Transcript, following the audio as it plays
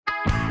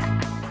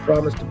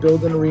promised to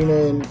build an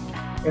arena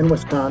in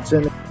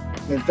Wisconsin.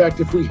 In fact,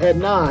 if we had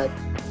not,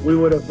 we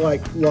would have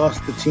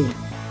lost the team.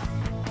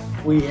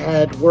 We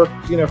had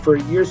worked, for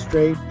a year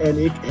straight, and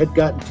it had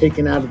gotten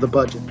taken out of the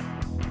budget.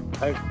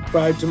 I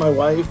cried to my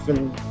wife,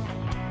 and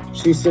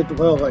she said,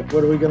 well,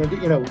 what are we going to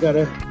do? We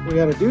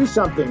gotta do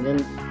something.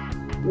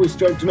 And we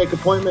started to make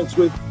appointments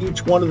with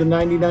each one of the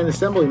 99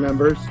 assembly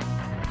members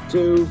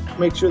to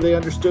make sure they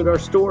understood our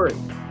story.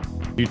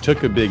 You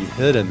took a big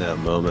hit in that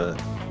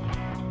moment,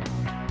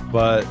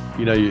 but,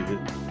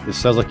 it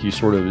sounds like you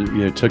sort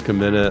of, took a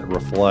minute,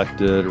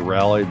 reflected,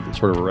 rallied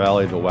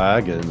the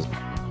wagons.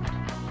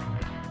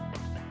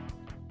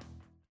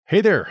 Hey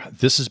there,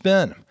 this is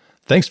Ben.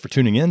 Thanks for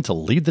tuning in to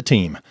Lead the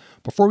Team.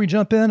 Before we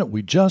jump in,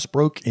 we just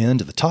broke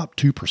into the top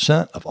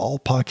 2% of all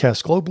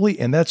podcasts globally,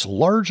 and that's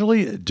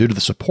largely due to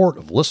the support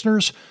of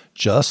listeners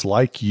just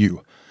like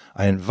you.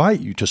 I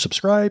invite you to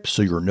subscribe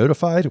so you're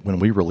notified when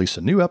we release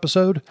a new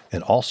episode,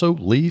 and also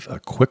leave a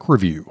quick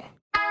review.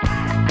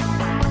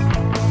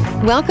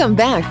 Welcome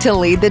back to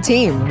Lead the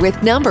Team with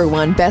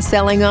 #1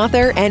 best-selling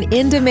author and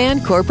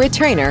in-demand corporate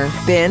trainer,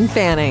 Ben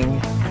Fanning.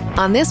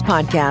 On this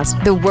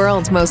podcast, the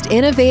world's most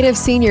innovative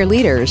senior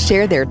leaders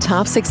share their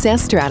top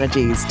success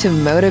strategies to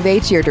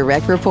motivate your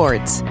direct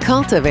reports,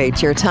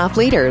 cultivate your top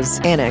leaders,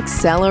 and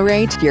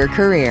accelerate your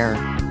career.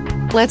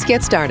 Let's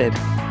get started.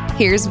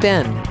 Here's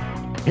Ben.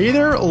 Hey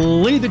there,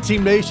 Lead the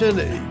Team Nation.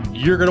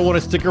 You're going to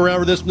want to stick around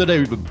for this one today.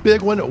 We have a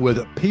big one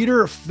with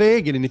Peter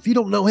Feigin. And if you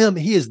don't know him,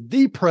 he is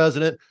the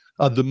president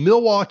of the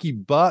Milwaukee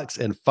Bucks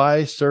and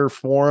Fiserv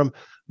Forum.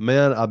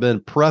 Man, I've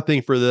been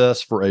prepping for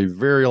this for a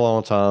very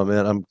long time,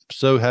 man. I'm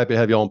so happy to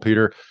have you on,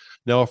 Peter.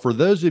 Now, for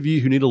those of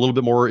you who need a little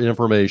bit more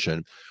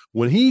information,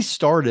 when he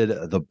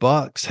started, the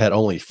Bucks had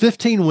only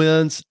 15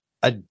 wins,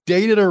 a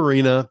dated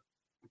arena,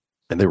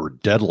 and they were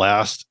dead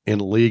last in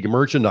league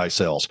merchandise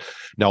sales.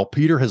 Now,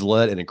 Peter has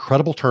led an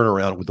incredible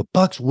turnaround with the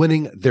Bucks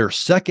winning their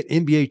second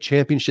NBA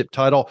championship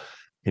title,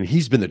 and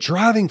he's been the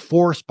driving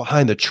force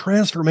behind the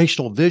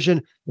transformational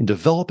vision in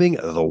developing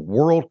the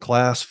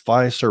world-class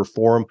Fiserv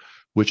Forum,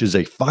 which is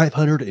a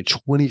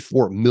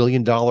 $524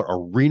 million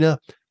arena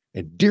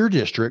and Deer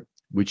District,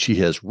 which he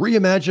has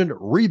reimagined,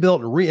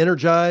 rebuilt, and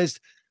re-energized.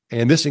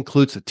 And this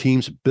includes the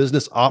team's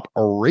business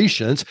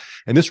operations.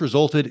 And this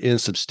resulted in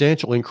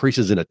substantial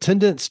increases in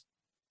attendance,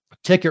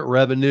 ticket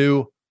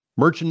revenue,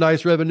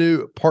 merchandise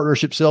revenue,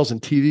 partnership sales,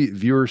 and TV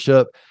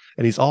viewership.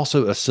 And he's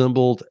also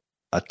assembled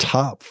a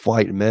top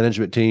flight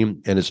management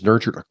team and has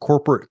nurtured a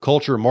corporate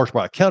culture marked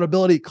by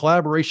accountability,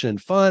 collaboration, and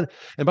fun.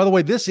 And by the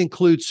way, this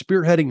includes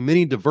spearheading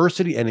many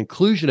diversity and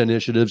inclusion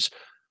initiatives.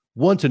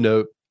 One to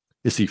note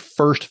is the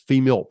first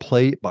female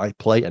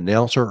play-by-play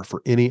announcer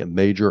for any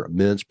major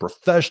men's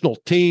professional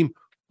team.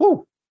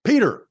 Woo!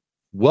 Peter,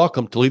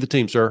 welcome to Lead the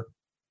Team, sir.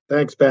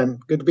 Thanks, Ben.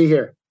 Good to be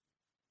here.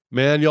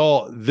 Man,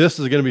 y'all, this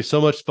is going to be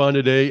so much fun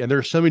today, and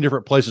there's so many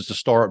different places to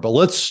start, but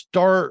let's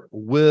start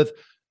with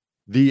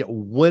the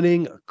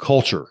winning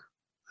culture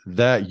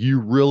that you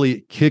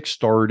really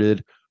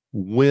kickstarted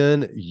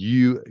when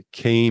you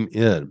came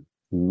in.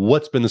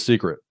 What's been the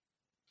secret?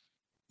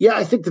 Yeah,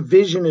 I think the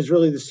vision is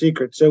really the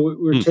secret. So we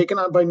were taken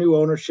on by new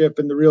ownership,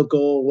 and the real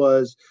goal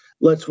was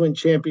let's win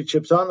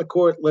championships on the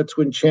court, let's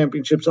win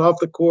championships off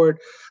the court,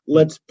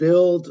 let's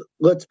build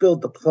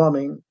the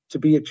plumbing to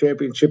be a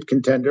championship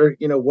contender.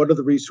 What are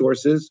the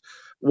resources?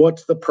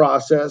 What's the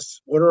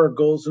process? What are our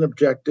goals and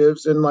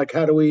objectives? And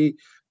how do we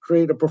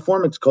create a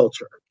performance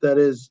culture that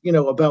is,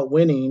 about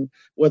winning,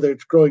 whether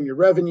it's growing your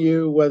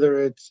revenue, whether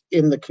it's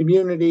in the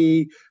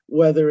community,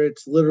 whether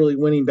it's literally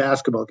winning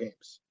basketball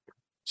games.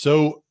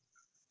 So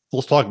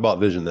let's talk about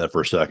vision then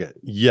for a second.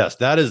 Yes,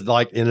 that is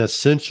an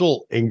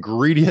essential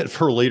ingredient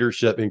for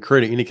leadership in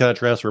creating any kind of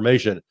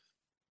transformation.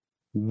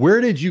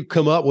 Where did you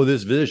come up with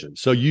this vision?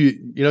 So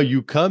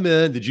you come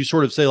in, did you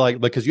sort of say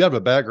because you have a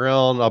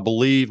background, I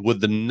believe,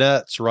 with the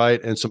Nets, right?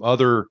 And some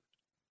other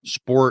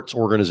sports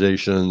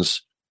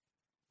organizations.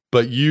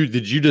 But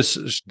did you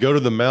just go to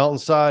the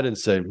mountainside and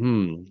say,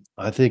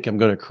 I think I'm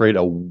going to create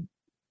a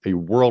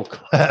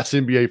world-class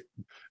NBA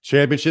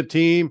championship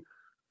team?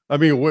 I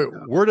mean,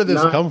 where did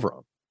this come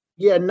from?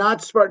 Yeah,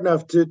 not smart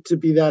enough to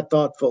be that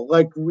thoughtful,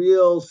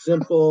 real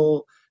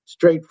simple,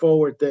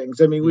 straightforward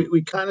things. I mean,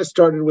 we kind of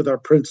started with our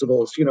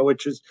principles,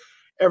 which is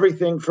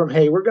everything from,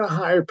 hey, we're going to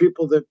hire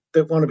people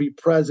that want to be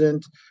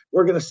present.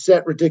 We're going to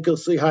set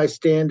ridiculously high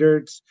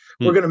standards.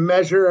 We're going to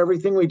measure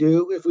everything we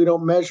do. If we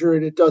don't measure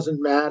it, it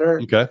doesn't matter.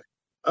 Okay.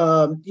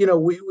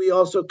 We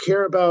also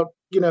care about,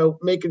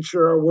 making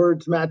sure our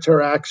words match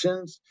our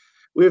actions.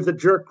 We have the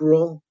jerk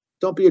rule.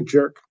 Don't be a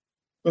jerk.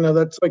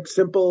 That's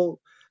simple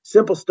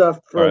stuff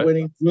for a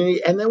winning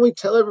community. And then we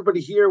tell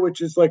everybody here,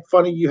 which is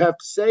funny, you have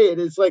to say it.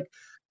 It's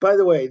by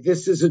the way,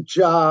 this is a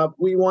job.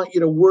 We want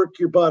you to work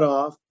your butt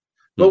off,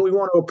 but we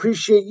want to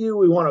appreciate you.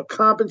 We want to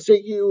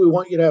compensate you. We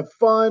want you to have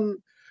fun.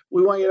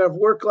 We want you to have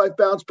work-life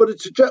balance, but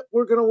it's a job.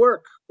 We're going to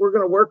work. We're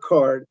going to work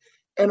hard.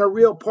 And a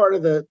real part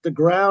of the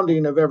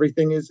grounding of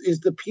everything is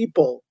the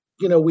people,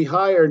 we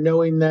hire,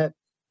 knowing that,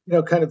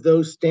 kind of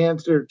those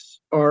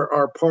standards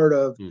are part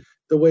of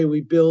the way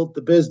we build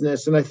the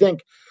business. And I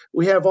think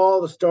we have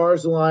all the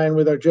stars aligned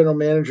with our general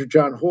manager,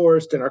 John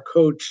Horst, and our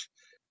coach,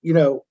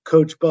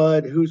 Coach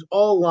Bud, who's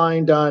all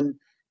aligned on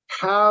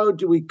how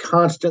do we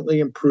constantly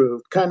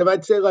improve. Kind of,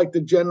 I'd say like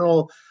the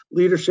general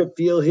leadership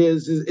feel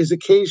is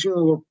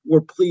occasionally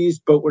we're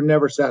pleased, but we're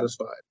never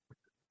satisfied.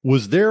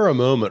 Was there a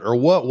moment, or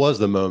what was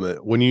the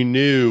moment when you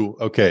knew,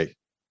 okay,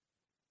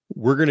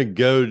 we're going to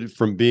go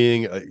from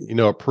being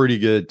a pretty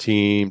good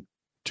team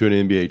to an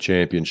NBA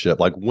championship?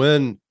 Like,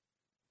 when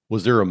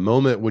was there a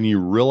moment when you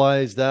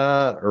realized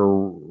that?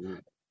 Or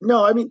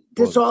no, I mean,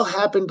 this all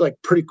happened like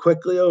pretty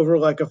quickly over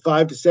like a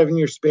 5 to 7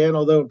 year span,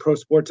 although in pro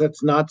sports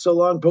that's not so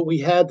long. But we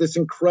had this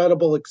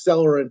incredible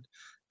accelerant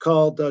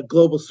called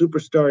global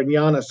superstar in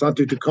Giannis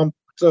Antetokounmpo.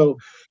 So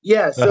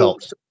yeah, so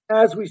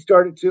as we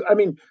started to, I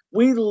mean,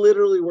 we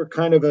literally were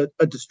kind of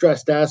a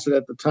distressed asset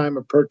at the time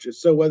of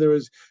purchase. So whether it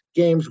was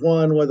games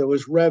won, whether it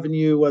was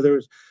revenue, whether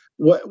it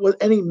was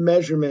any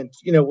measurement,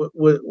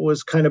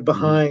 was kind of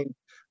behind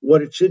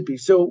what it should be.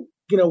 So,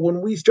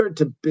 when we started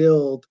to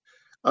build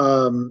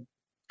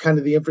kind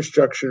of the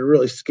infrastructure to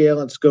really scale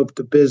and scope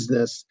the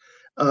business,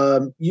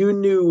 you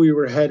knew we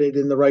were headed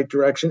in the right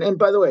direction. And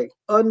by the way,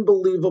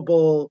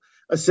 unbelievable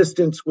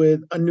assistance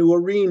with a new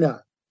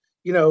arena,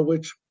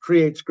 which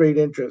creates great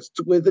interest,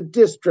 with a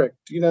district,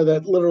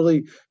 that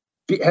literally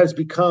has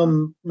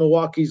become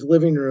Milwaukee's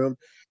living room.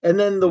 And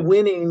then the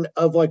winning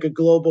of like a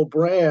global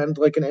brand,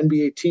 like an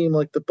NBA team,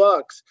 like the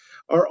Bucks,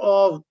 are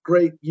all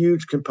great,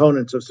 huge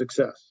components of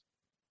success.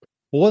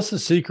 Well, what's the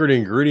secret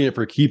ingredient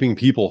for keeping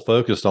people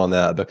focused on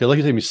that? Because like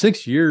you said,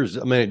 6 years,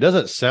 I mean, it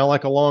doesn't sound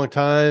like a long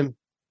time.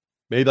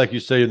 Maybe like you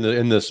say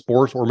in the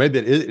sports, or maybe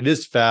it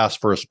is fast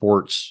for a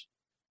sports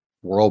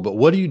world, but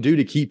what do you do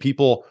to keep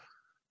people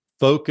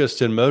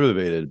focused and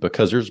motivated?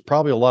 Because there's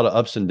probably a lot of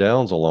ups and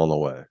downs along the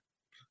way.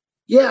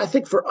 Yeah, I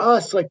think for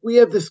us, like we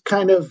have this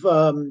kind of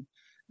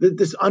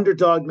this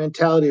underdog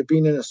mentality of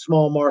being in a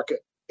small market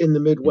in the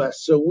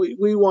Midwest. So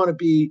we want to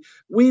be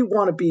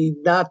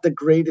not the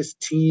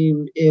greatest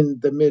team in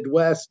the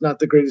Midwest, not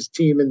the greatest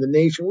team in the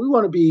nation. We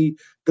want to be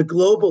the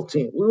global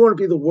team. We want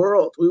to be the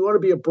world. We want to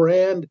be a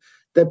brand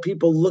that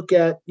people look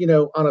at,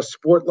 on a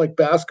sport like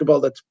basketball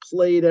that's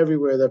played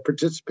everywhere, that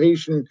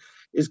participation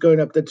is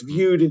going up, that's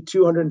viewed in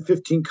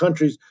 215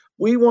 countries.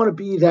 We want to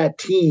be that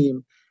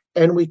team.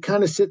 And we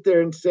kind of sit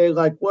there and say,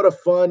 like, what a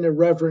fun,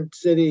 irreverent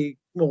city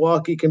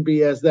Milwaukee can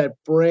be as that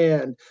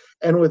brand.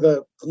 And with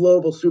a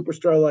global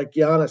superstar like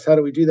Giannis, how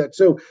do we do that?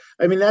 So,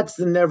 I mean, that's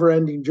the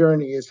never-ending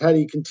journey, is how do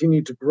you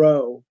continue to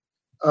grow,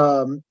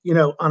 on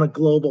a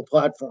global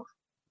platform?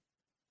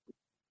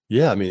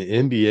 Yeah, I mean,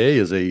 NBA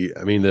is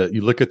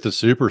you look at the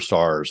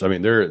superstars, I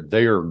mean,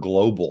 they are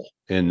global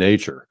in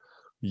nature,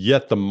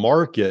 yet the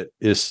market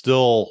is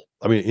still,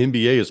 I mean,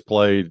 NBA is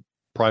played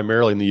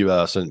primarily in the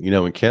US and,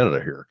 in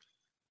Canada here.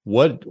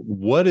 What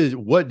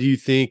do you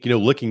think,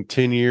 looking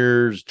 10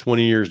 years,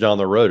 20 years down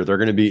the road, are there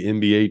going to be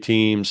NBA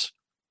teams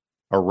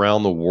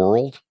around the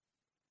world?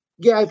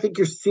 Yeah, I think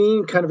you're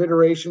seeing kind of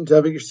iterations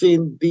of it. You're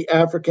seeing the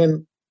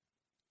African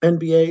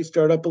NBA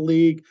start up a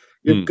league.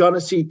 You're going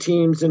to see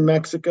teams in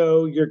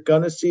Mexico. You're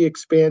going to see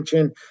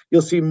expansion.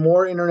 You'll see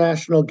more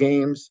international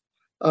games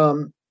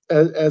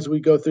as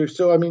we go through.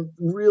 So, I mean,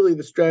 really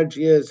the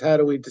strategy is, how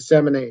do we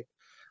disseminate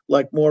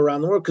like more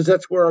around the world? Because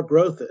that's where our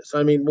growth is.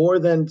 I mean, more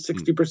than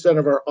 60%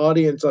 of our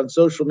audience on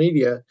social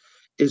media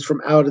is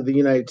from out of the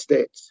United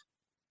States.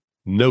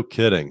 No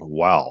kidding.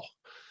 Wow.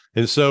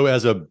 And so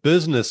as a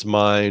business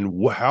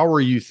mind, how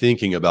are you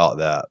thinking about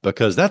that?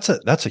 Because that's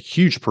a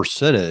huge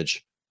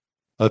percentage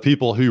of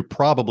people who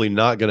probably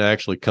not going to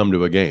actually come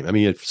to a game. I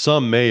mean, if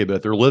some may, but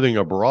if they're living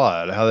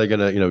abroad, how are they going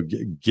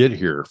to, get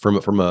here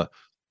from a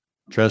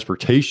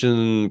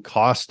transportation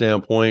cost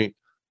standpoint?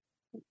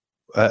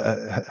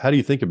 How do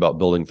you think about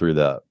building through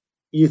that?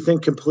 You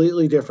think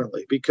completely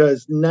differently,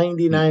 because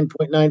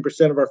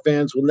 99.9% of our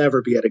fans will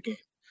never be at a game.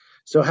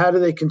 So how do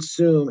they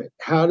consume it?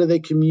 How do they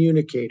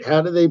communicate?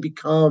 How do they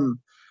become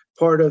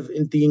part of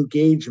the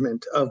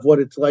engagement of what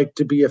it's like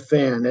to be a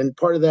fan? And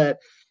part of that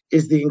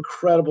is the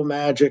incredible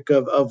magic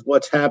of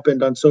what's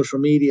happened on social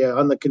media,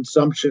 on the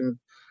consumption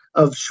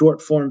of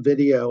short form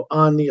video,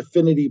 on the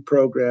affinity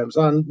programs,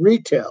 on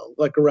retail,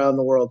 like around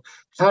the world.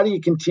 How do you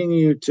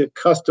continue to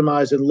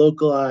customize and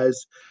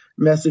localize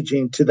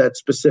messaging to that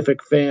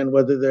specific fan,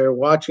 whether they're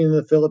watching in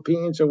the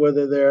Philippines or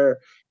whether they're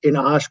in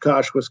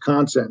Oshkosh,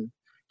 Wisconsin?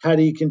 How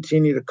do you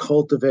continue to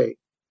cultivate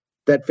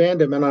that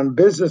fandom? And on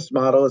business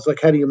model, it's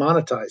like, how do you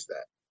monetize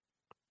that?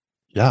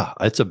 Yeah,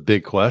 it's a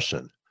big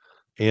question.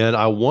 And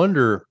I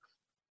wonder,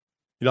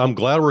 I'm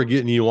glad we're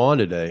getting you on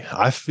today.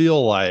 I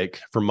feel like,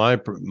 from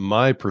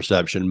my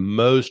perception,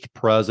 most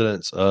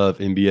presidents of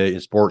NBA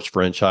and sports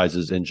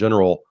franchises in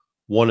general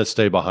want to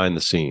stay behind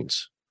the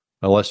scenes,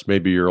 unless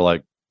maybe you're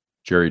like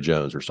Jerry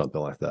Jones or something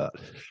like that,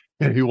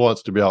 and he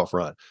wants to be out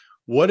front.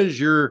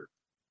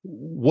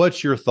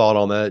 What's your thought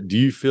on that? Do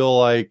you feel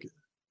like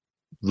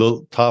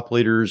the top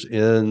leaders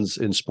in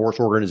sports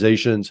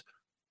organizations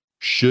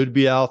should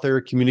be out there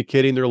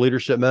communicating their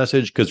leadership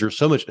message? Because there's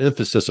so much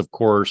emphasis, of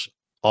course,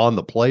 on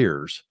the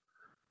players,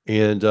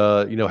 And,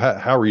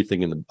 how are you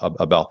thinking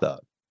about that?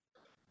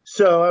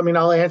 So, I mean,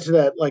 I'll answer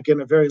that like in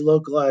a very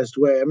localized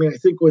way. I mean, I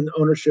think when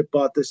ownership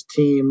bought this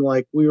team,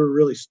 like we were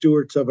really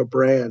stewards of a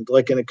brand,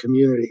 like in a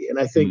community. And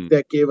I think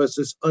that gave us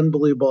this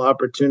unbelievable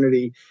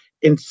opportunity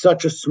in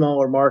such a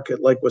smaller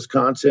market like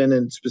Wisconsin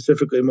and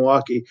specifically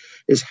Milwaukee,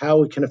 is how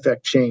we can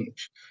affect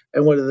change.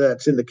 And whether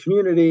that's in the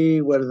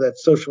community, whether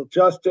that's social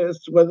justice,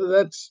 whether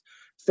that's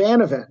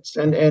fan events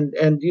and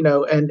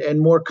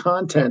more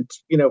content,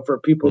 for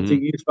people to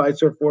use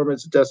Fiserv Forum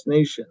as a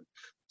destination.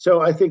 So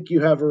I think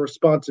you have a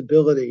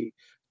responsibility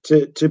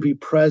to be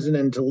present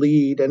and to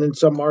lead. And in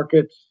some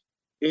markets,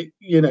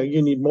 you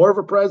need more of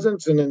a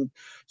presence, and in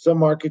some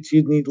markets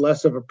you need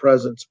less of a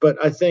presence. But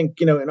I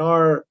think in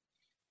our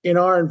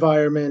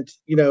environment,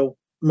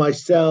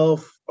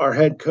 myself, our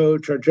head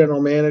coach, our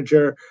general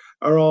manager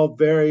are all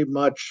very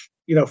much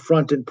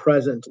front and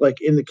present,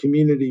 like in the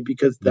community,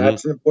 because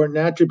that's an important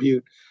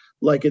attribute.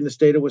 Like in the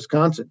state of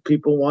Wisconsin,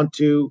 people want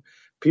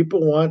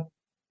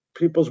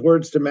people's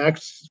words to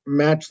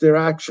match their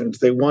actions.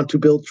 They want to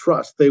build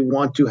trust. They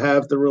want to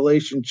have the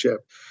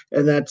relationship.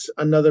 And that's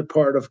another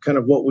part of kind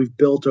of what we've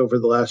built over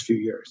the last few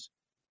years.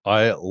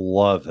 I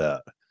love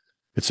that.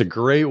 It's a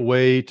great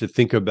way to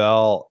think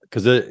about,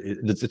 because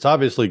it's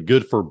obviously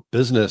good for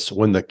business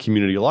when the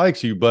community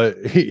likes you, but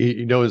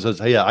it says,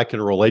 hey, I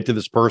can relate to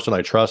this person.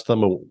 I trust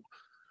them.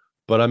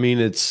 But I mean,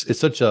 it's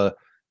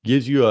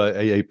gives you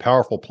a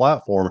powerful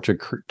platform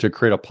to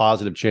create a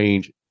positive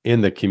change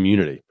in the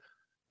community.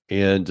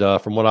 And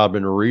from what I've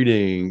been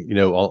reading,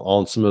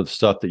 on some of the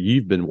stuff that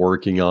you've been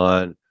working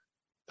on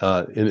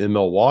in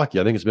Milwaukee,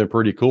 I think it's been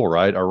pretty cool,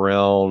 right?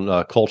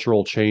 Around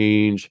cultural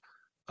change,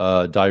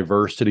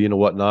 diversity and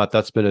whatnot.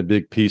 That's been a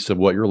big piece of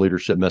what your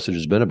leadership message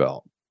has been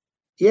about.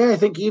 Yeah, I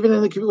think even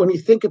in the community, when you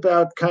think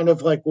about kind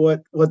of like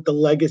what the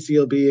legacy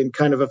will be and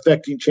kind of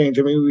affecting change,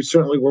 I mean, we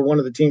certainly were one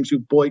of the teams who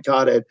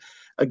boycotted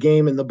a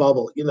game in the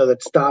bubble,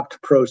 that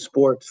stopped pro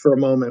sports for a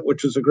moment,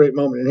 which was a great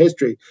moment in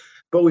history.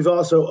 But we've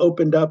also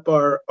opened up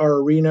our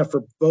arena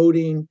for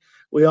voting.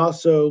 We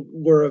also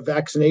were a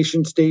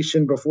vaccination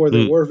station before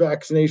there were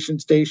vaccination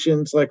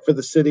stations, like for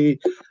the city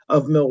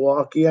of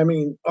Milwaukee. I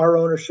mean, our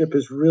ownership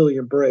has really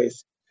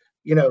embraced,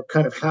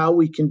 kind of how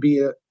we can be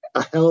a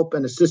help,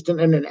 an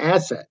assistant, and an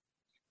asset,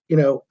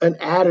 an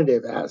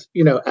additive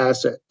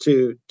asset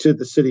to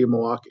the city of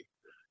Milwaukee.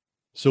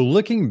 So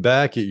looking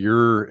back at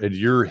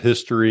your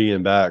history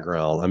and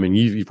background, I mean,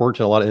 you've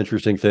worked on a lot of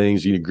interesting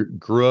things. You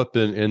grew up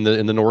in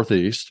the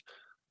Northeast.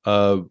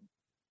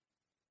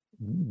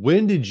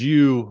 When did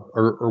you,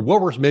 or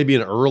what was maybe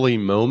an early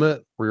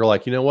moment where you're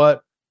like, you know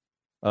what,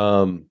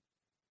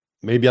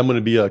 maybe I'm going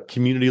to be a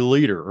community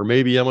leader, or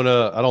maybe I don't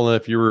know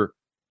if you were,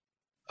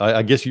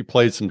 I guess you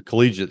played some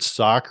collegiate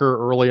soccer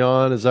early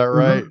on. Is that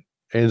right?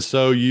 And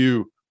so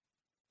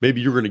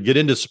maybe you're going to get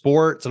into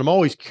sports. And I'm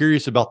always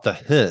curious about the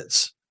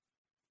hints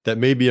that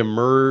maybe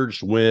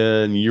emerged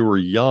when you were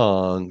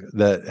young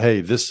that,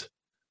 hey, this,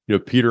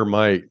 Peter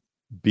might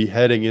be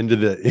heading into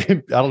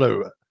the, I don't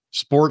know,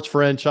 sports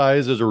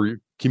franchises or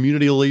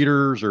community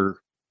leaders or,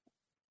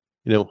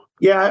 Yeah,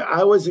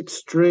 I was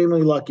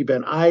extremely lucky,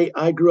 Ben.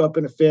 I grew up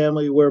in a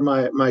family where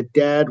my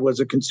dad was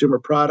a consumer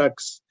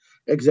products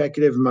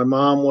executive and my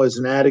mom was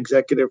an ad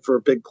executive for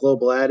a big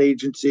global ad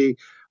agency.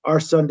 Our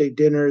Sunday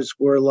dinners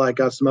were like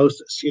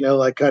osmosis,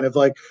 like kind of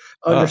like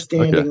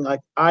understanding. Okay.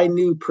 Like I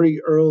knew pretty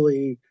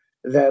early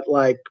that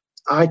like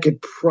I could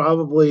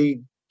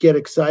probably get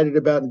excited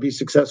about and be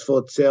successful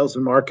at sales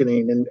and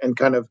marketing and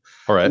kind of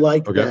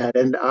that.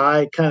 And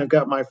I kind of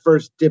got my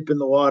first dip in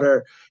the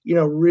water,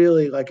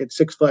 really like at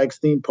Six Flags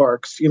theme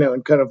parks,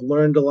 and kind of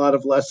learned a lot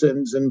of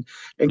lessons and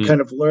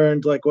kind of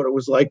learned like what it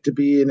was like to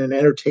be in an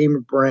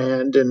entertainment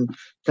brand and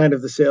kind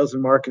of the sales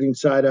and marketing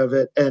side of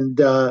it. And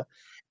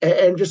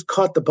just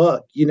caught the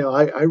bug.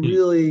 I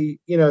really,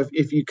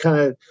 if you kind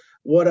of,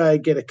 what I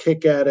get a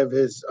kick out of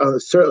is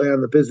certainly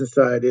on the business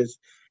side is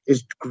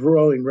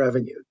growing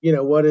revenue.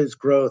 What is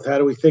growth? How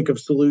do we think of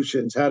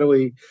solutions? How do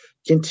we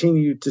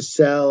continue to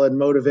sell and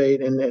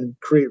motivate and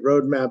create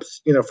roadmaps,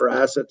 for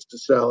assets to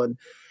sell? And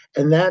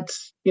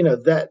that's,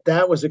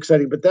 that was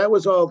exciting, but that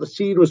was all, the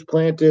seed was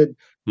planted,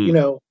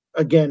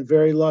 again,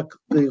 very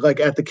luckily,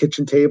 like at the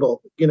kitchen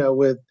table,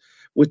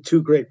 with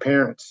two great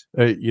parents.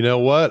 Hey, you know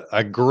what?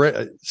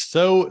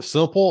 So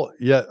simple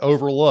yet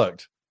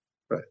overlooked.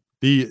 Right.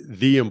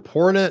 The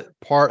important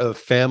part of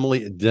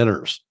family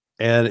dinners.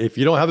 And if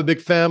you don't have a big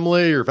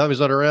family or family's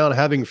not around,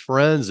 having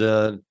friends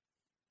in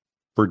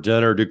for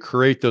dinner to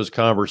create those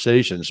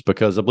conversations,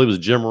 because I believe it was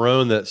Jim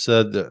Rohn that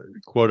said the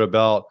quote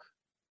about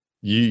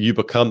you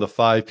become the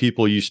 5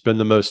 people you spend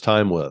the most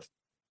time with.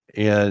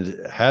 And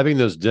having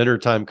those dinner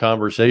time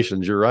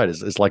conversations, you're right,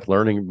 it's like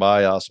learning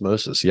by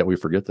osmosis, yet we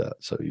forget that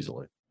so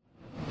easily.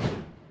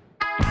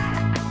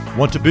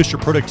 Want to boost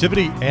your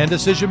productivity and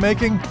decision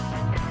making?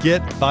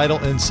 Get vital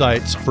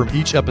insights from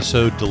each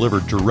episode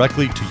delivered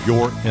directly to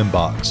your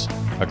inbox.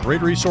 A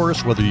great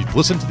resource whether you've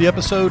listened to the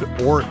episode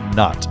or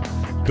not.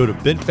 Go to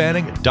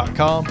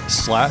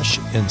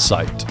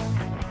benfanning.com/insight.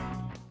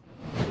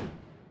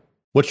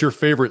 What's your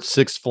favorite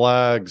Six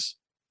Flags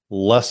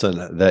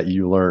lesson that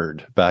you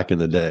learned back in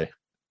the day?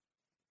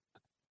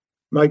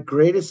 My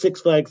greatest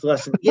Six Flags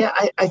lesson. Yeah,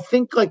 I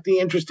think like the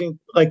interesting,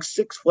 like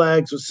Six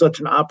Flags was such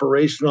an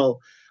operational,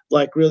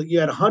 like really, you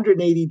had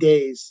 180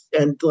 days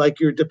and like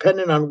you're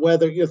dependent on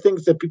weather,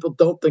 things that people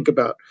don't think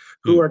about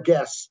who Hmm. are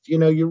guests.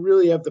 You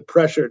really have the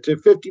pressure to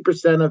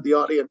 50% of the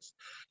audience,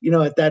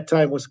 at that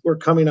time were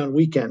coming on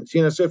weekends.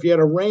 So if you had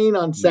a rain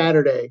on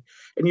Saturday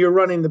and you're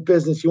running the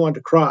business, you wanted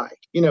to cry,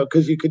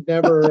 because you could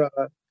never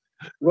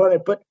run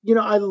it. But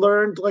I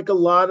learned like a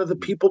lot of the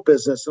people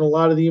business and a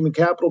lot of the human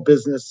capital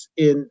business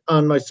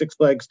on my Six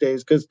Flags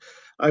days because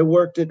I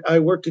worked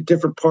at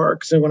different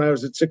parks, and when I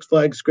was at Six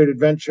Flags Great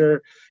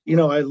Adventure,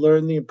 I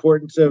learned the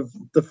importance of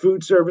the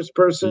food service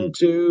person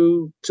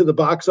to the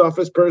box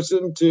office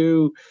person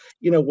to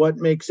what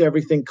makes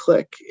everything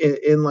click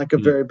in like a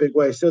very big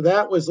way. So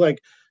that was like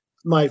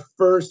my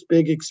first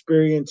big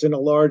experience in a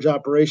large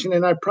operation,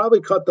 and I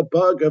probably caught the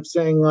bug of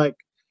saying like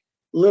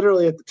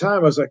literally at the time,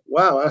 I was like,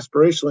 wow,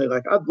 aspirationally,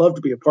 like I'd love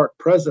to be a park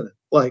president.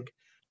 Like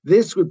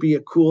this would be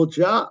a cool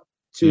job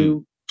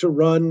to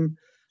run,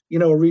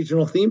 a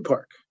regional theme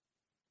park.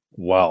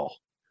 Wow.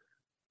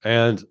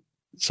 And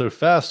so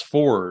fast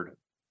forward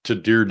to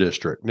Deer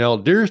District. Now,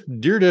 Deer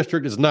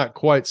District is not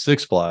quite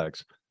Six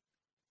Flags,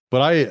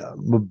 but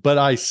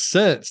I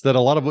sense that a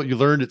lot of what you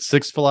learned at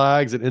Six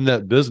Flags and in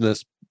that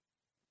business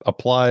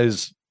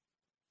applies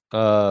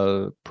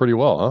pretty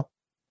well, huh?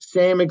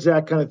 Same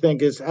exact kind of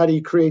thing is how do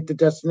you create the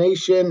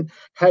destination?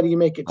 How do you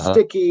make it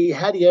sticky?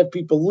 How do you have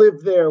people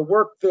live there,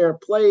 work there,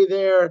 play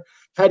there?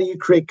 How do you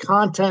create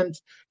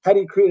content? How do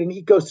you create an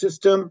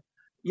ecosystem,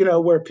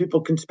 where people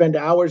can spend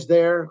hours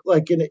there,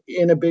 like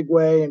in a big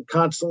way, and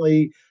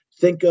constantly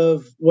think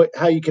of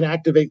how you can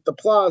activate the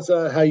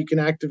plaza, how you can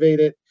activate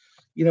it,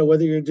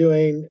 whether you're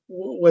doing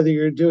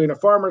a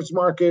farmer's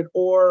market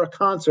or a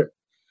concert.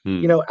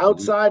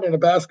 Outside in a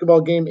basketball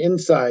game,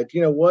 inside,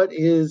 what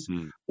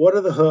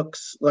are the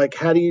hooks? Like,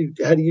 how do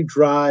you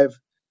drive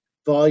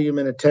volume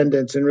and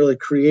attendance and really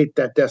create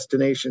that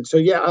destination? So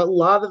yeah, a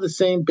lot of the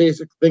same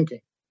basic thinking.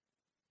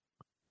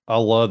 I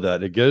love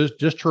that. It goes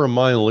just to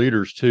remind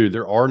leaders too,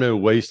 there are no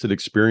wasted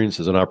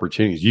experiences and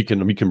opportunities. You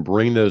can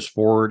bring those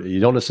forward. You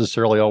don't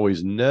necessarily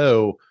always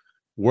know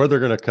where they're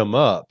going to come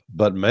up,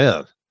 but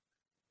man,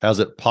 has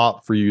it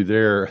popped for you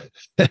there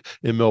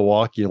in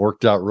Milwaukee and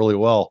worked out really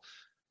well.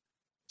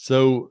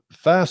 So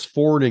fast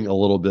forwarding a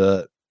little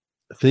bit,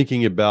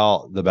 thinking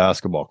about the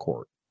basketball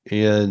court,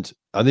 and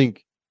I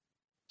think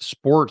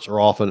sports are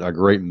often a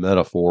great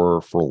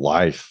metaphor for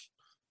life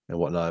and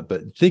whatnot.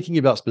 But thinking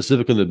about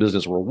specifically in the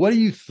business world, what do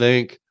you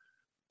think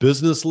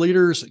business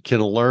leaders can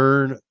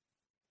learn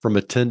from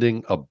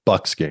attending a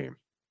Bucks game?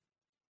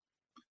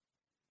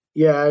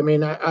 Yeah, I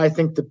mean, I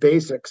think the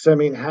basics. I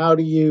mean, how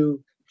do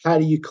you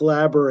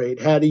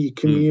collaborate? How do you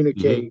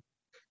communicate?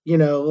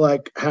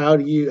 Like how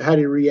do you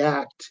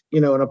react,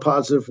 in a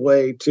positive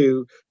way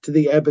to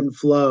the ebb and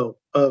flow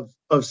of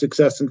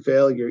success and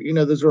failure?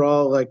 Those are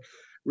all like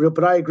real,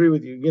 but I agree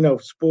with you,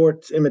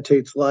 sports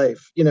imitates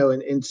life,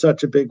 in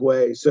such a big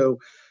way. So,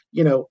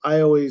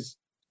 I always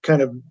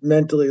kind of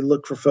mentally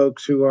look for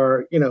folks who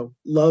are,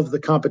 love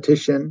the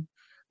competition,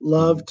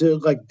 love to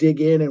like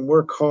dig in and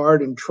work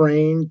hard and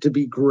train to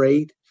be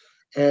great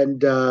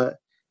and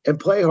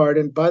play hard.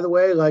 And by the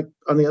way, like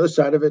on the other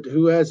side of it,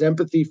 who has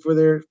empathy for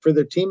their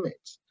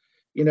teammates,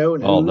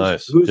 and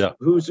Nice. who's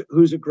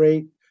a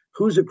great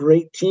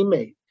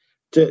teammate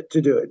to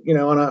do it.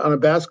 On a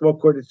basketball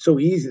court, it's so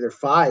easy. There are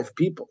 5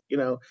 people.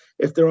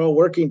 If they're all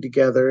working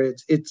together,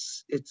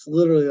 it's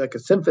literally like a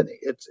symphony.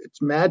 It's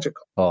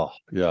magical. Oh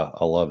yeah,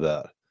 I love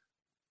that.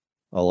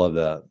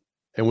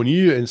 And when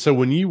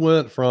you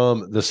went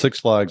from the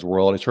Six Flags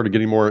world and started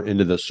getting more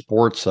into the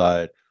sports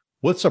side,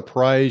 what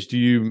surprised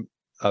you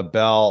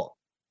about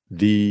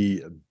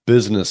the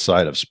business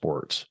side of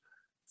sports,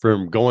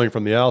 from going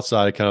from the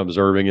outside, kind of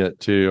observing it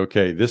to,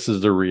 okay, this is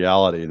the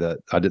reality that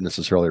I didn't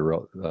necessarily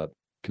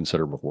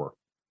consider before?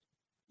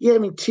 Yeah, I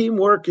mean,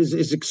 teamwork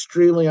is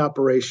extremely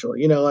operational.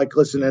 Like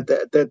listen, at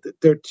that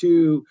there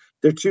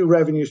are two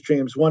revenue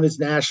streams. One is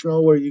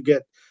national, where you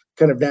get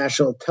kind of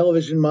national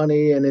television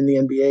money, and in the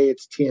NBA,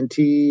 it's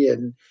TNT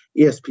and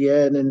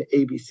ESPN and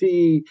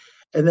ABC.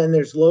 And then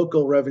there's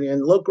local revenue,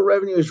 and local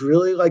revenue is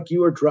really like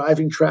you are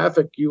driving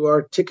traffic, you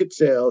are ticket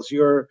sales,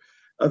 you're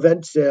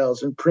event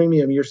sales and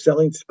premium, you're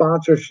selling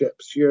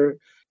sponsorships, you're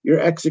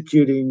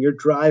executing, you're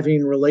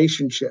driving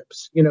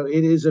relationships.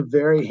 It is a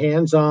very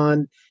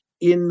hands-on,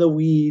 in the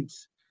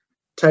weeds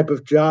type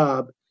of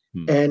job.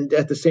 And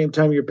at the same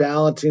time, you're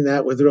balancing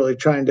that with really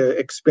trying to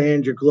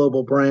expand your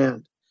global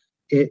brand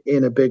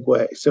in a big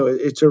way. So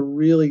it's a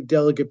really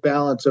delicate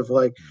balance of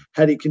like,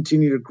 how do you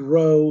continue to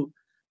grow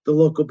the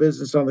local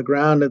business on the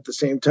ground? At the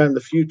same time,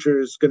 the future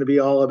is going to be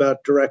all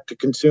about direct to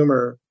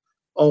consumer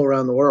all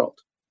around the world.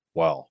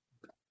 Wow.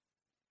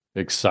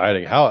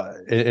 Exciting.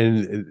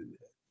 And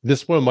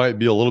this one might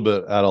be a little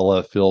bit out of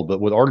left field,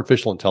 but with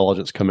artificial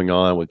intelligence coming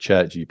on with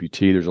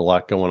ChatGPT, there's a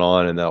lot going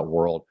on in that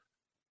world.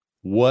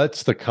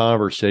 What's the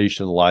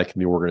conversation like in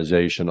the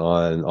organization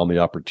on the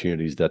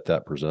opportunities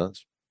that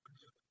presents?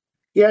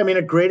 Yeah, I mean,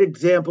 a great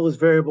example is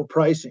variable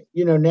pricing.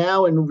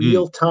 Now in Mm,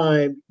 real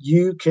time,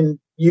 you can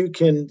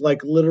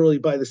like literally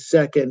by the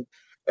second,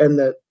 and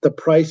the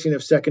pricing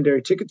of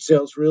secondary ticket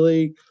sales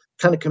really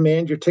kind of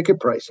command your ticket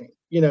pricing,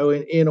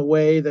 in a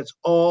way that's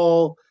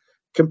all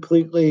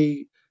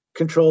completely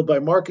controlled by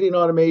marketing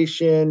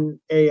automation,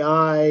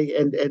 AI,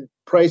 and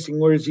pricing,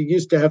 whereas you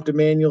used to have to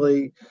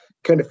manually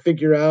kind of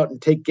figure out and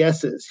take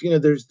guesses.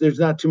 There's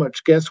not too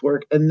much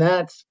guesswork, and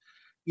that's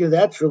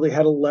really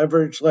how to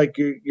leverage like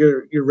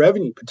your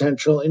revenue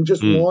potential in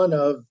just mm, one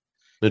of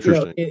you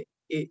know interesting.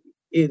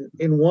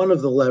 in one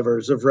of the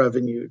levers of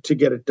revenue to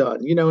get it done.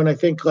 And I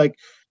think like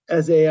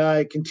as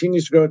AI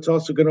continues to grow, it's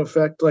also going to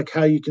affect like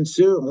how you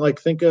consume. Like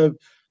think of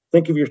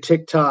your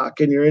TikTok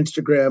and your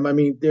Instagram. I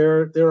mean,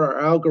 there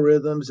are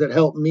algorithms that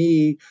help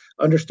me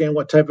understand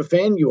what type of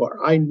fan you are.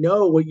 I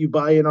know what you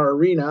buy in our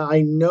arena.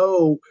 I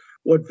know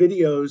what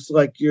videos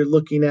like you're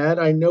looking at.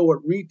 I know what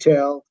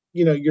retail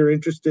you're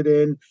interested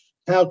in.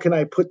 How can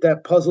I put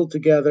that puzzle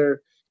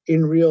together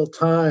in real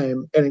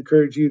time and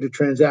encourage you to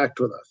transact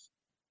with us?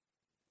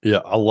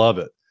 Yeah, I love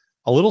it.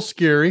 A little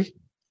scary,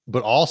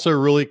 but also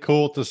really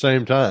cool at the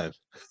same time.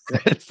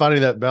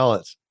 Finding that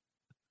balance.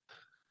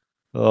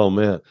 Oh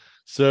man.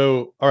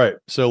 So, all right.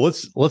 So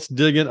let's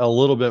dig in a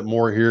little bit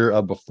more here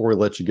before we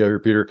let you go here,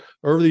 Peter.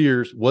 Over the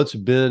years, what's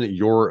been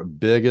your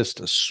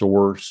biggest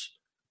source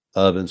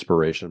of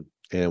inspiration,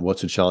 and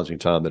what's a challenging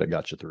time that it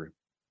got you through?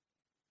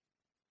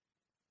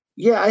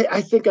 Yeah,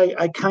 I think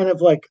I kind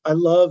of like I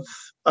love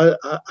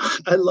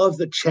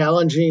the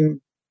challenging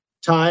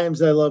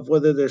times. I love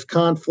whether there's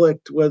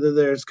conflict, whether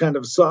there's kind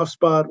of a soft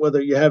spot,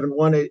 whether you haven't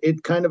won it.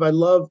 It kind of I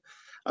love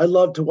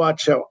to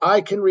watch how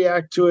I can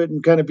react to it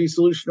and kind of be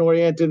solution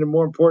oriented, and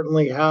more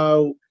importantly,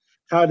 how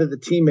do the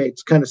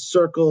teammates kind of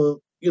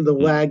circle the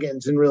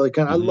wagons and really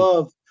kind of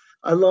Mm-hmm.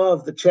 I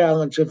love the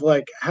challenge of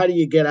like how do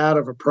you get out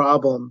of a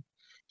problem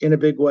in a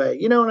big way,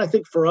 and I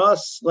think for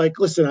us, like,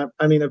 listen,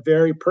 I mean, a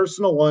very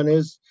personal one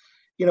is,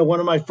 one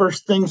of my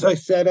first things I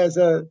said as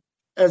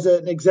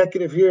an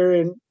executive here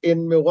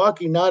in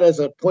Milwaukee, not as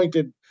a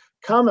pointed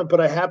comment,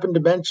 but I happened to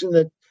mention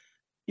that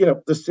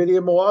the city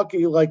of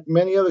Milwaukee, like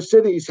many other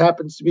cities,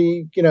 happens to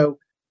be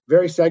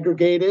very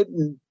segregated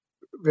and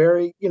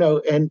very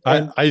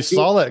I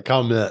saw that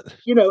comment.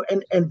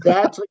 and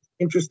that's like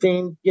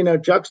interesting Yeah.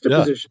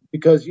 juxtaposition,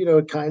 because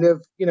it kind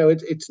of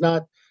it's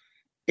not,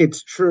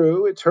 it's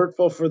true, it's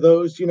hurtful for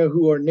those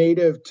who are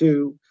native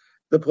to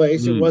the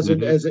place. It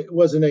wasn't Mm-hmm. as it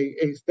wasn't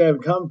a stab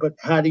and come, but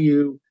how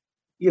do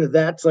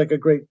that's like a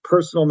great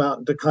personal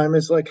mountain to climb.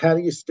 Is like how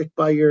do you stick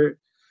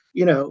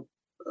you know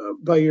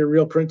by your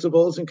real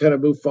principles and kind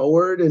of move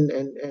forward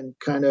and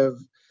kind of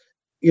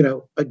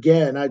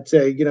again, I'd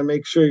say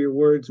make sure your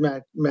words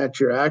match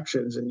your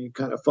actions, and you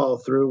kind of follow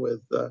through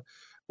with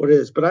what it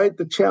is. But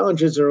the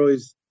challenges are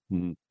always,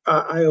 Mm-hmm.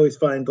 I always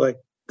find like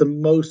the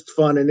most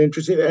fun and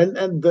interesting,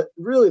 and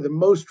really the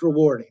most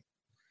rewarding.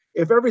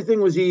 If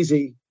everything was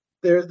easy,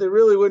 there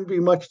really wouldn't be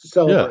much to Yeah.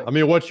 celebrate. I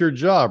mean, what's your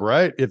job,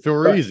 right? If it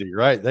were Right, easy,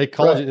 right? They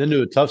called right. you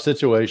into a tough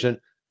situation,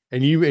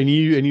 and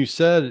you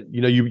said,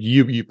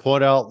 you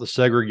point out the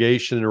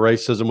segregation and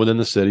racism within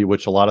the city,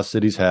 which a lot of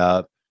cities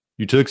have.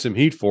 You took some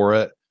heat for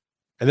it.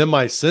 And then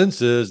my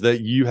sense is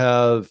that you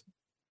have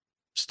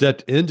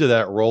stepped into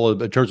that role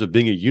in terms of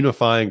being a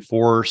unifying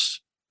force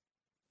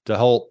to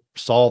help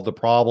solve the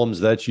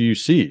problems that you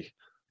see.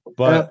 Uh,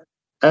 But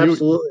you,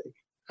 Absolutely.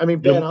 I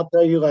mean, you Ben, know, I'll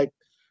tell you, like,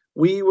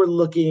 we were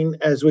looking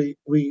as we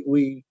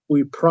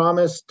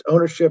promised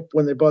ownership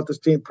when they bought this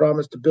team,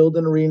 promised to build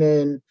an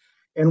arena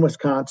in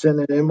Wisconsin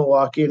and in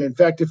Milwaukee. And in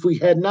fact, if we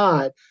had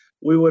not,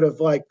 we would have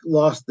like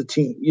lost the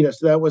team.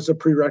 So that was a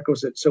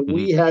prerequisite. So mhm,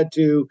 we had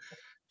to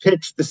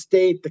pitch the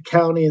state, the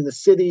county, and the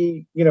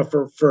city,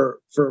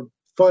 for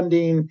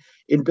funding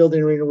in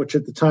building arena, which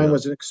at the time yeah.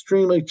 was an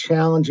extremely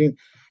challenging.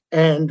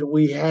 And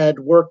we had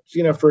worked,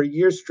 for a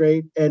year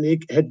straight, and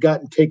it had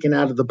gotten taken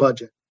out of the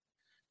budget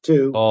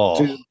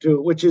Oh,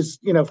 to which is,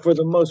 for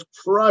the most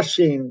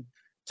crushing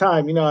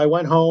time. I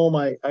went home,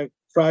 I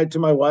cried to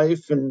my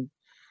wife, and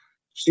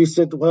she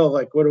said, well,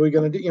 like, what are we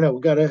going to do?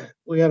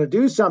 We got to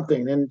do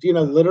something. And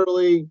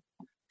literally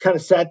kind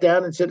of sat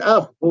down and said,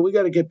 oh, well, we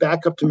got to get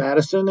back up to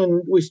Madison.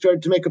 And we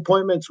started to make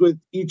appointments with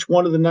each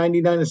one of the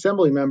 99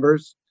 assembly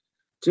members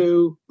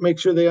to make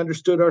sure they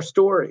understood our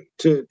story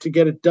to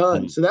get it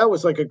done. mhm. So that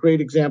was like a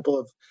great example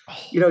of,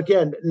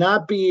 again,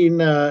 not being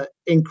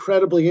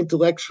incredibly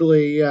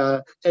intellectually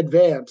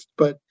advanced,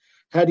 but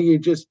how do you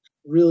just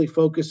really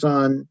focus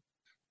on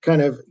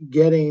kind of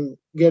getting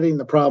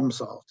the problem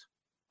solved?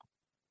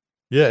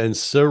 Yeah, and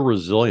so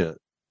resilient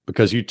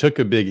because you took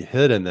a big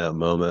hit in that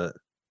moment.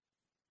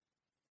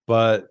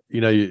 But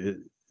it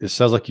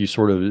sounds like you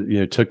sort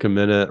of took a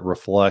minute,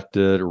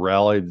 reflected,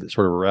 rallied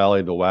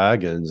the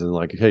wagons, and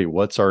like, hey,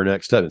 what's our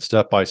next step? And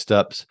step by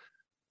steps,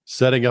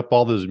 setting up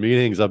all those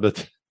meetings. I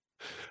bet.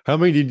 How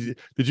many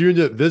did you end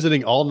up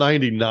visiting? All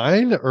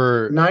 99,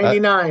 or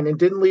 99, and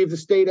didn't leave the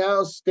state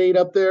house, stayed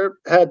up there,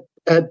 had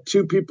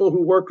two people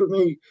who worked with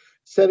me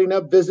setting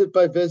up visit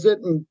by visit.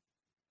 And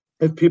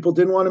if people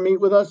didn't want to meet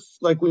with us,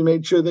 like, we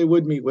made sure they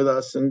would meet with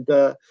us. And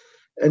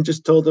and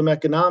just told them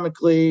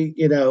economically,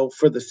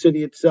 for the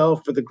city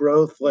itself, for the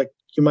growth, like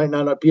you might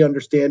not be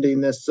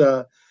understanding this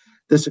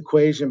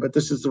equation, but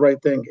this is the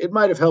right thing. It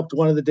might have helped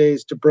one of the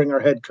days to bring our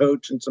head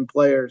coach and some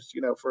players,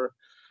 You're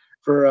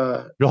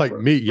like,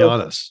 meet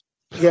Giannis.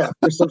 Yeah,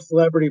 for some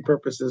celebrity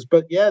purposes.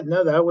 But yeah,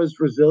 no, that was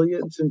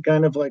resilience and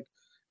kind of like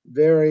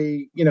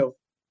very,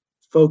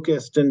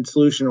 focused and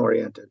solution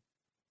oriented.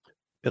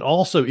 And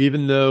also,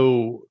 even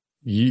though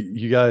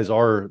you guys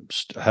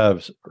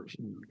have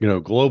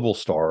global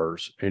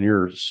stars and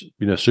you're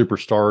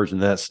superstars in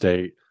that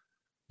state,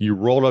 you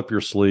rolled up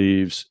your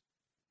sleeves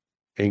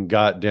and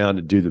got down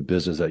to do the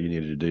business that you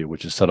needed to do,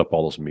 which is set up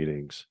all those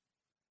meetings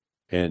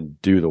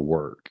and do the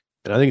work.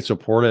 And I think it's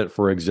important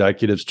for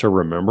executives to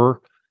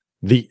remember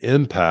the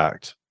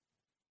impact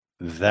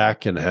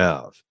that can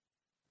have.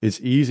 It's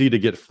easy to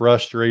get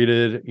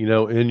frustrated,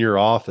 in your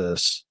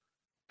office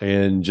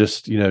and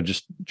just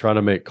trying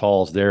to make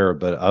calls there,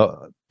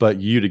 but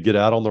you to get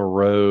out on the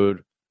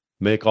road,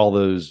 make all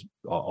those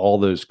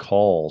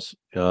calls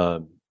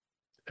at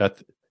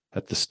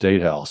the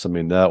State House. I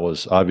mean, that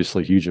was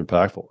obviously hugely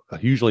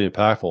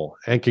impactful,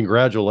 and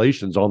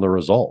congratulations on the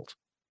result.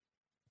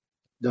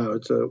 No,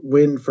 it's a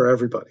win for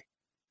everybody.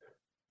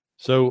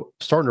 So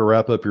starting to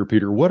wrap up here,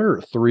 Peter, what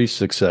are 3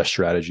 success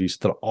strategies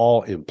that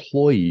all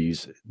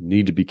employees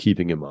need to be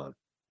keeping in mind?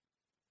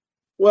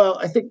 Well,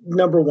 I think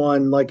number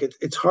one, like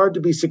it's hard to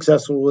be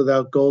successful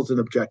without goals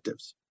and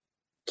objectives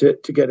to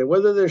get it,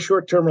 whether they're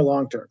short term or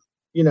long term.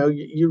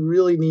 You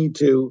really need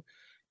to,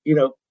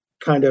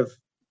 kind of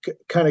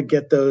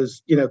get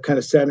those, kind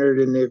of centered.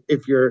 And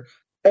if you're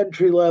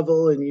entry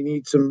level and you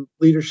need some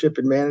leadership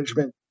and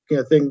management,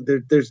 thing,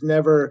 it's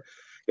never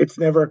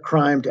a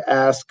crime to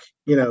ask,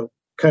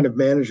 kind of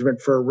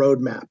management for a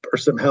roadmap or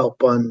some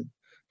help on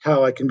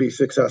how I can be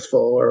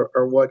successful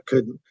or what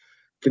can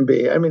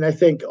be. I mean, I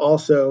think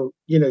also,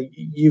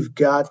 you've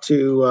got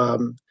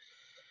to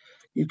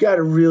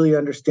really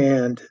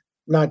understand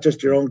not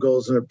just your own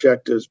goals and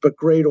objectives, but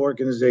great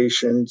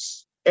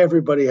organizations.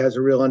 Everybody has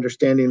a real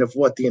understanding of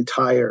what the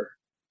entire,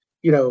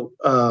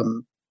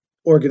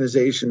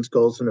 organization's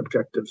goals and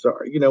objectives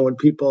are. When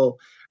people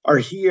are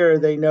here,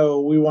 they know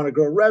we want to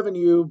grow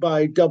revenue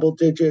by double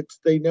digits.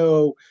 They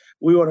know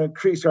we want to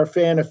increase our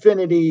fan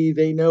affinity.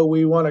 They know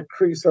we want to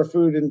increase our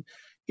food and,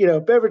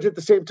 beverage. At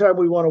the same time,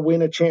 we want to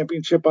win a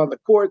championship on the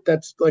court.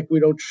 That's like, we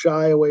don't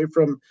shy away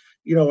from,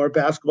 our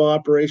basketball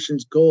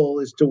operations goal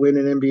is to win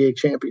an NBA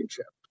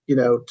championship,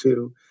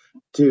 to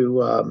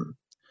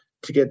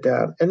get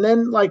down. And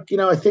then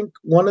I think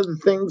one of the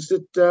things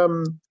that,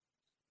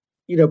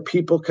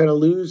 people kind of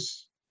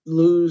lose a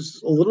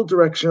little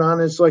direction on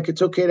is like,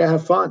 it's okay to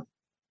have fun.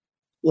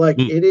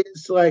 It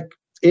is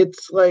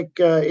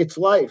it's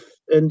life.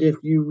 And if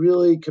you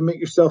really commit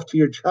yourself to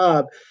your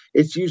job,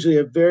 it's usually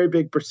a very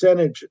big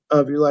percentage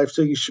of your life.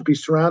 So you should be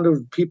surrounded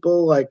with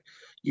people like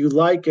you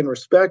like and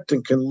respect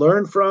and can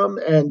learn from.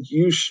 And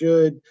you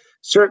should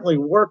certainly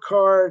work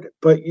hard,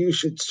 but you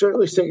should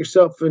certainly set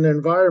yourself in an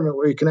environment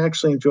where you can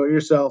actually enjoy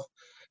yourself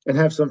and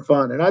have some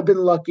fun. And I've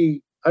been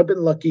lucky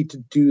to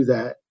do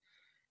that.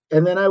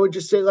 And then I would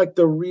just say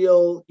the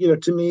real,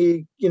 to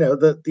me,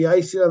 the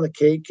icing on the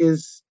cake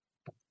is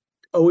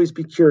always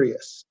be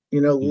curious,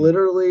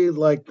 literally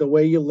the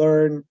way you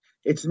learn.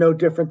 It's no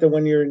different than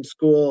when you're in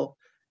school.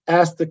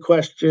 Ask the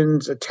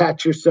questions,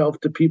 attach yourself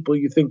to people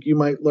you think you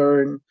might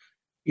learn,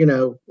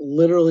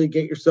 literally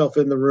get yourself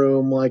in the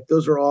room.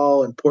 Those are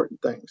all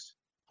important things.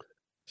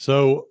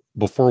 So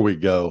before we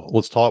go,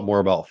 let's talk more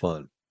about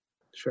fun.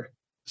 Sure.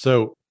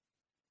 So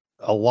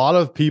a lot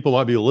of people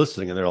might be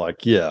listening and they're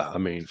like, yeah, I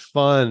mean,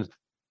 fun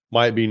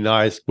might be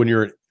nice when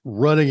you're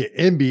running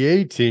an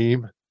NBA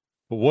team,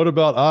 but what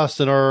about us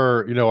in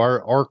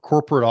our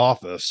corporate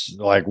office?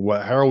 How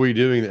are we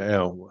doing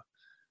that?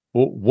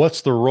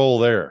 What's the role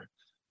there?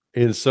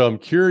 And so I'm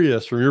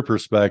curious from your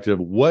perspective,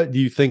 what do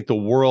you think the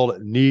world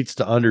needs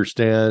to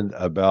understand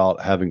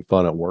about having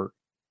fun at work?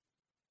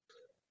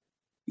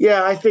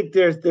 Yeah, I think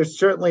there's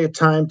certainly a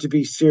time to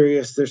be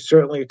serious. There's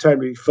certainly a time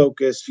to be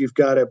focused. You've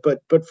got it.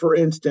 But for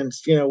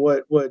instance,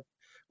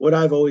 what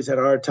I've always had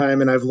a hard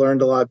time, and I've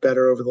learned a lot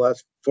better over the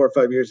last 4 or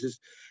 5 years,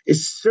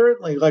 is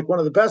certainly one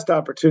of the best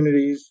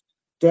opportunities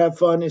to have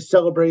fun is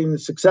celebrating the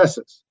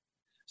successes.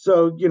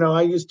 So,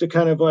 I used to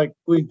kind of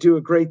we'd do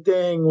a great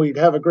thing, we'd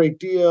have a great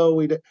deal,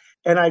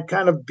 and I'd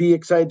kind of be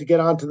excited to get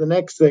on to the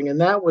next thing.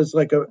 And that was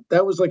like a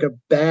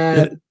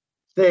bad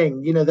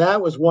thing.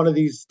 That was one of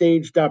these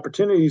staged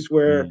opportunities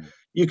where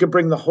you could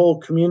bring the whole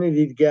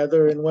community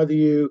together. And whether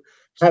you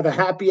have a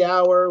happy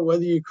hour,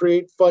 whether you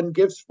create fun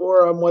gifts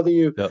for them, whether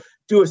you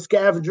do a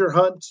scavenger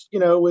hunt,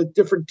 with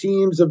different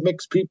teams of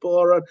mixed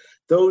people around,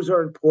 those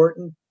are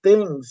important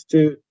things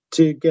to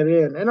get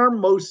in. And our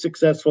most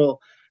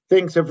successful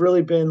things have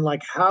really been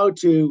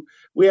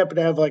we happen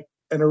to have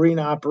an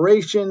arena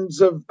operations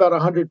of about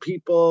 100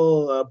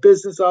 people, a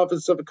business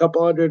office of a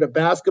couple hundred, a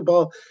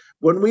basketball.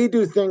 When we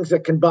do things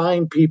that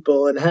combine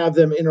people and have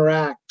them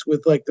interact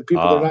with the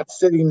people they're not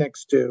sitting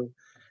next to,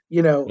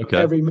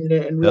 every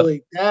minute, and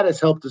really that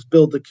has helped us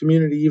build the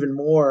community even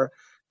more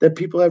that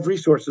people have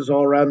resources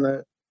all around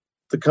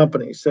the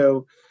company.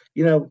 So,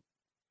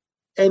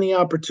 any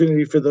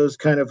opportunity for those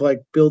kind of like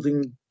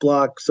building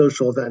block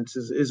social events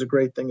is a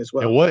great thing as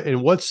well.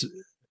 And what's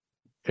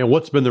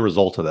been the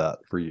result of that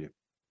for you?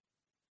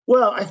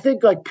 Well, I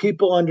think like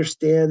people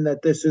understand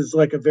that this is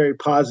like a very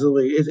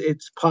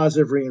it's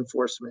positive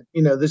reinforcement.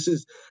 This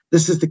is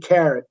the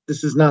carrot.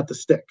 This is not the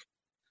stick.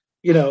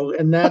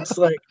 And that's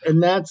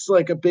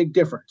like a big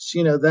difference.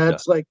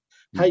 That's like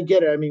how you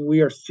get it. I mean,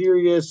 we are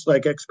serious,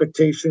 like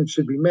expectations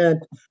should be met.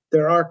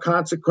 There are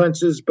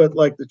consequences, but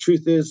like the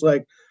truth is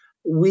like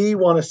we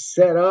want to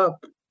set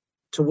up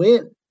to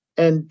win.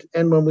 And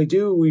when we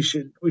do, we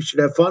should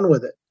have fun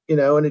with it,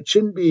 and it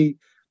shouldn't be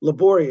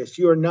laborious.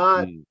 You are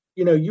not,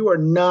 you are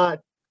not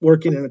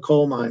working in a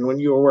coal mine when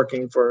you are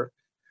working for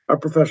a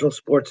professional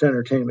sports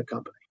entertainment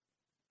company.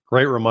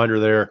 Great reminder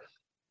there.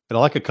 And I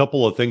like a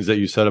couple of things that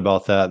you said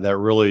about that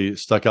really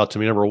stuck out to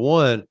me. Number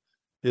one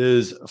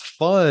is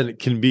fun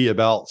can be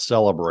about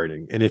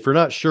celebrating. And if you're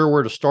not sure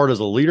where to start as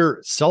a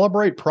leader,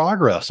 celebrate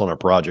progress on a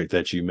project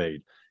that you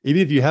made.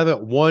 Even if you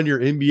haven't won your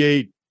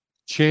NBA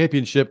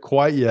championship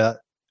quite yet,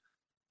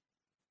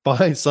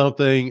 find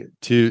something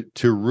to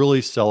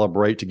really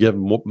celebrate, to give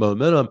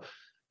momentum.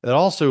 And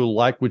also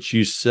like what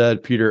you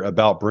said, Peter,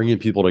 about bringing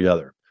people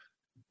together.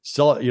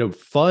 So,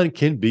 fun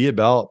can be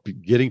about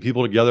getting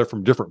people together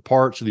from different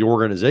parts of the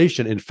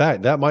organization. In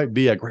fact, that might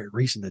be a great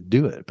reason to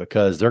do it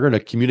because they're going to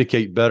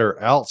communicate better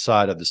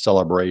outside of the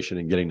celebration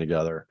and getting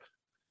together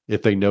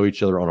if they know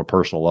each other on a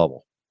personal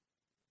level.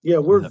 Yeah,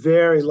 we're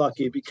very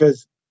lucky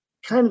because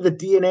kind of the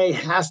DNA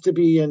has to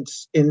be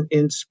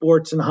in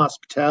sports and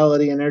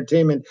hospitality and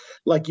entertainment.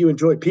 Like you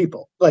enjoy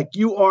people, like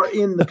you are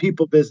in the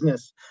people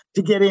business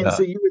to get in. Yeah.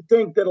 So you would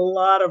think that a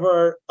lot of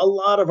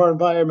our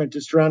environment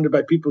is surrounded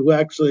by people who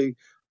actually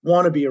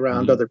want to be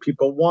around other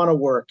people, want to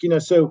work,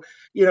 so,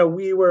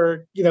 we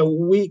were,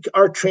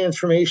 our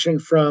transformation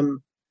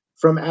from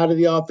out of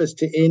the office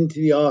to into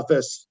the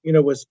office,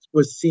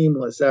 was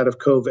seamless out of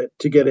COVID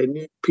to get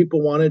in. People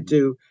wanted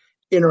to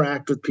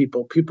interact with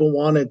people. People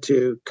wanted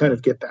to kind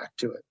of get back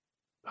to it.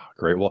 Oh,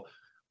 great. Well,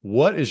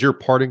 what is your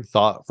parting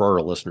thought for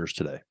our listeners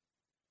today?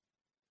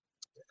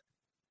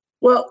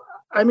 Well,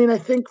 I mean, I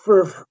think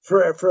for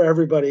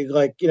everybody,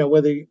 like,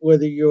 whether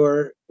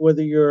you're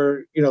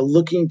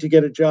looking to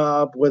get a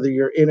job, whether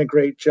you're in a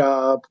great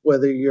job,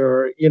 whether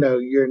you're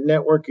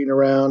networking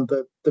around,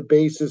 the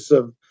basis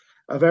of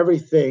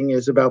everything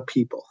is about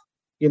people,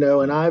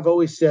 and I've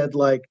always said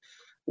like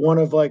one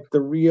of like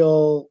the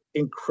real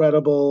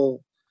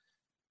incredible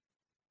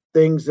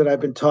things that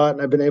I've been taught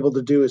and I've been able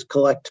to do is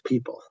collect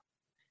people.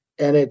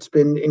 And it's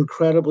been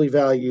incredibly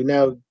valued.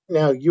 Now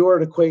you're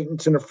an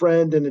acquaintance and a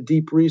friend and a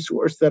deep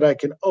resource that I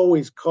can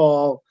always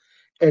call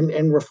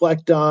and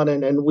reflect on.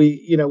 And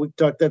we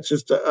talk, that's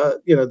just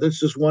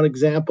this is one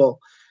example,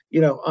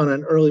 on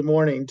an early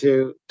morning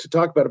to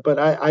talk about it. But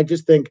I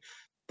just think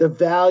the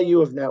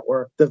value of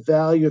network, the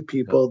value of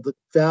people, the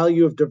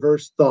value of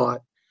diverse thought.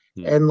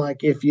 And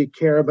like, if you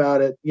care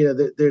about it,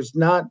 there's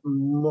not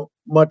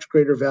much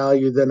greater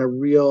value than a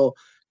real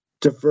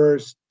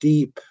diverse,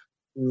 deep,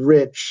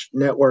 rich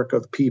network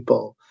of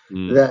people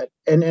that,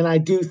 and I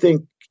do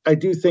think at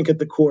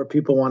the core,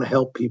 people want to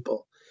help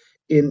people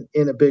in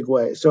a big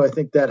way. So I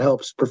think that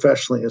helps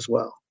professionally as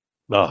well.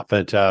 Oh,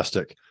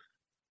 fantastic.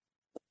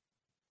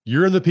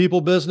 You're in the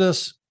people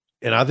business.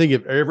 And I think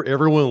if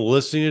everyone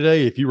listening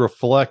today, if you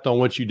reflect on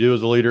what you do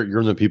as a leader, you're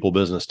in the people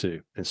business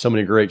too. And so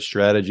many great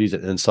strategies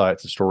and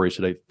insights and stories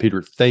today.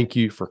 Peter, thank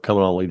you for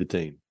coming on Lead the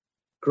Team.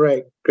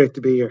 Great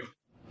to be here.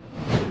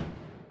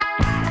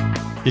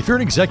 If you're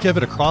an executive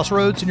at a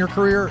crossroads in your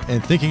career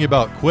and thinking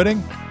about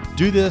quitting,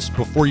 do this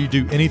before you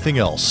do anything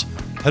else.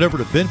 Head over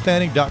to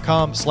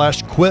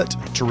benfanning.com/quit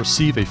to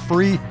receive a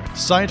free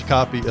signed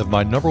copy of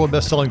my #1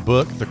 best-selling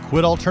book, The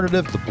Quit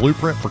Alternative, the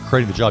blueprint for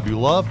creating the job you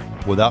love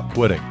without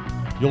quitting.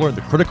 You'll learn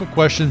the critical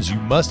questions you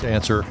must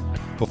answer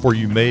before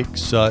you make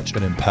such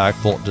an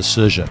impactful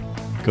decision.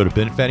 Go to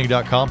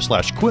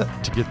benfanning.com/quit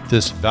to get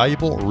this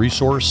valuable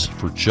resource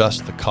for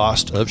just the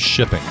cost of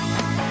shipping.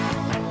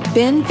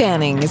 Ben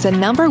Fanning is a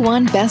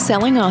 #1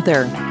 best-selling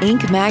author,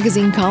 Inc.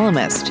 magazine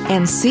columnist,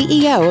 and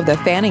CEO of the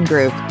Fanning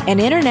Group, an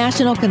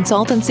international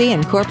consultancy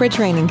and corporate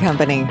training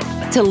company.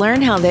 To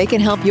learn how they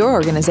can help your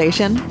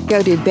organization,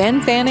 go to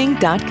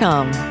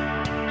benfanning.com.